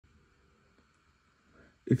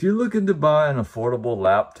If you're looking to buy an affordable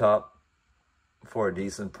laptop for a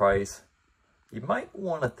decent price, you might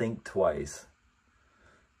want to think twice,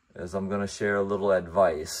 as I'm going to share a little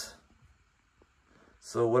advice.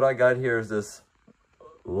 So what I got here is this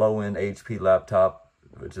low-end HP laptop,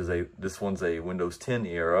 which is this one's a Windows 10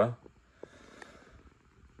 era.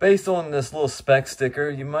 Based on this little spec sticker,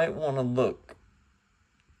 you might want to look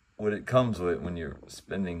what it comes with when you're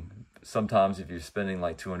spending. Sometimes if you're spending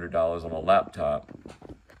like $200 on a laptop,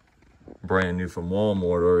 brand new from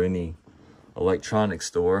Walmart or any electronics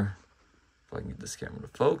store. If I can get this camera to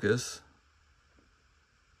focus.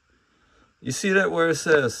 You see that where it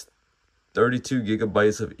says 32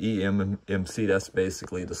 gigabytes of eMMC, that's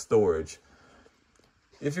basically the storage.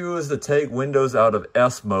 If you was to take Windows out of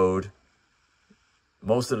S mode,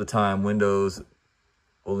 most of the time Windows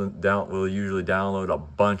will usually download a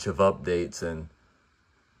bunch of updates, and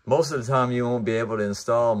most of the time you won't be able to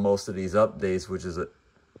install most of these updates, which is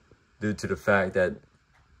due to the fact that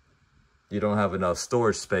you don't have enough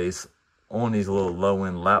storage space on these little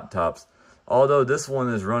low-end laptops. Although this one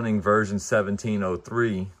is running version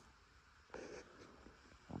 1703,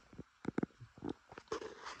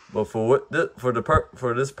 but for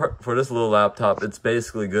this little laptop, it's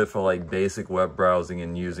basically good for like basic web browsing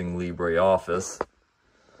and using LibreOffice.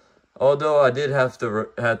 Although I did have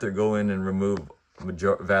to go in and remove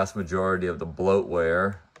vast majority of the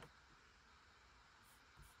bloatware.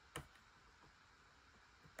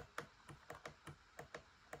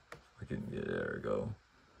 There we go.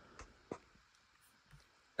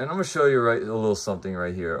 And I'm gonna show you a little something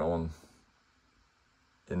right here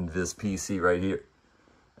in this PC right here.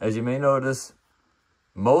 As you may notice,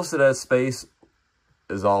 most of that space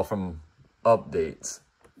is all from updates.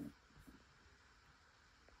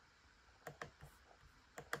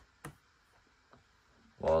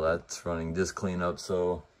 While that's running disk cleanup,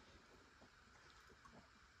 so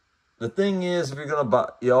the thing is, if you're gonna buy,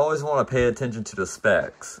 you always want to pay attention to the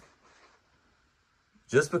specs.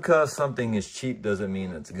 Just because something is cheap doesn't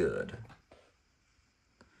mean it's good.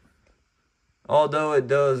 Although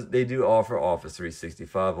they do offer Office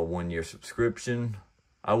 365, a 1-year subscription.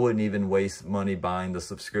 I wouldn't even waste money buying the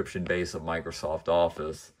subscription base of Microsoft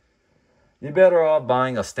Office. You're better off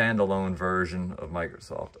buying a standalone version of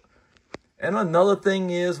Microsoft. And another thing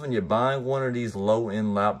is, when you're buying one of these low-end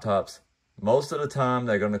laptops, most of the time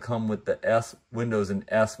they're going to come with the Windows in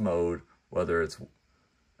S mode, whether it's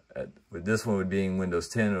with this one being Windows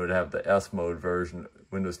 10, it would have the S mode version,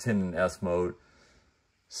 Windows 10 in S mode.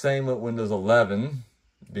 Same with Windows 11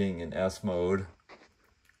 being in S mode.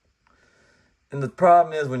 And the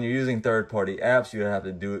problem is, when you're using third-party apps, you have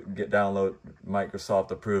to download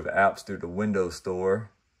Microsoft approved apps through the Windows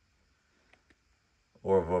Store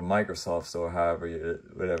or the Microsoft Store,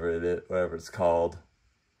 whatever it's called.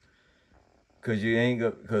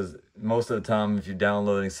 Because most of the time, if you're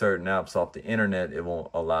downloading certain apps off the internet, it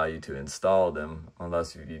won't allow you to install them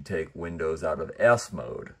unless you take Windows out of S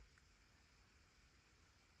mode.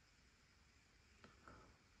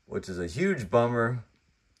 Which is a huge bummer,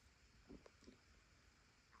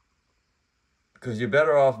 because you're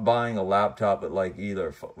better off buying a laptop at like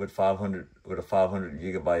either with a 500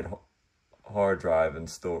 gigabyte hard drive and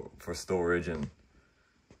for storage, and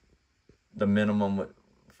the minimum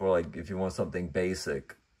for like if you want something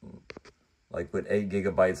basic, like with 8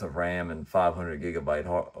 gigabytes of RAM and 500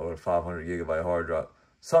 gigabyte hard drive,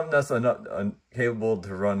 something that's capable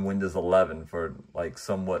to run Windows 11 for like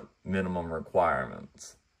somewhat minimum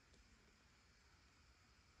requirements.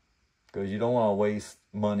 Because you don't want to waste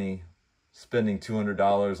money spending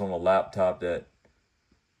 $200 on a laptop that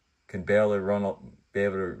can barely be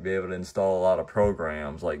able to install a lot of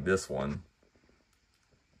programs like this one.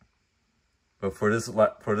 But for this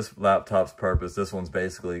laptop's purpose, this one's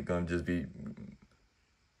basically going to just be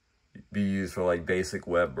used for like basic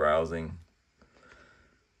web browsing.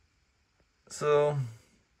 So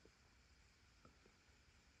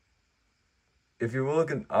if you're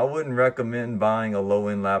looking, I wouldn't recommend buying a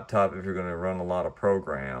low-end laptop if you're going to run a lot of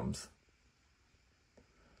programs.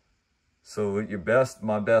 So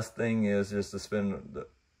my best thing is just to spend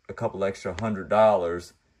a couple extra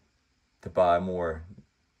 $100 to buy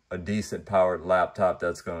a decent powered laptop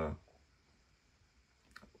that's going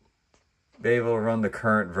to be able to run the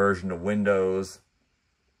current version of Windows.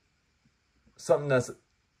 Something that's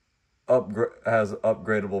has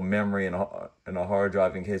upgradable memory and a hard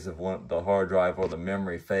drive in case the hard drive or the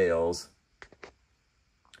memory fails.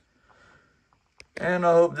 And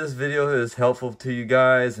I hope this video is helpful to you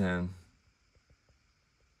guys, and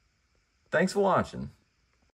thanks for watching.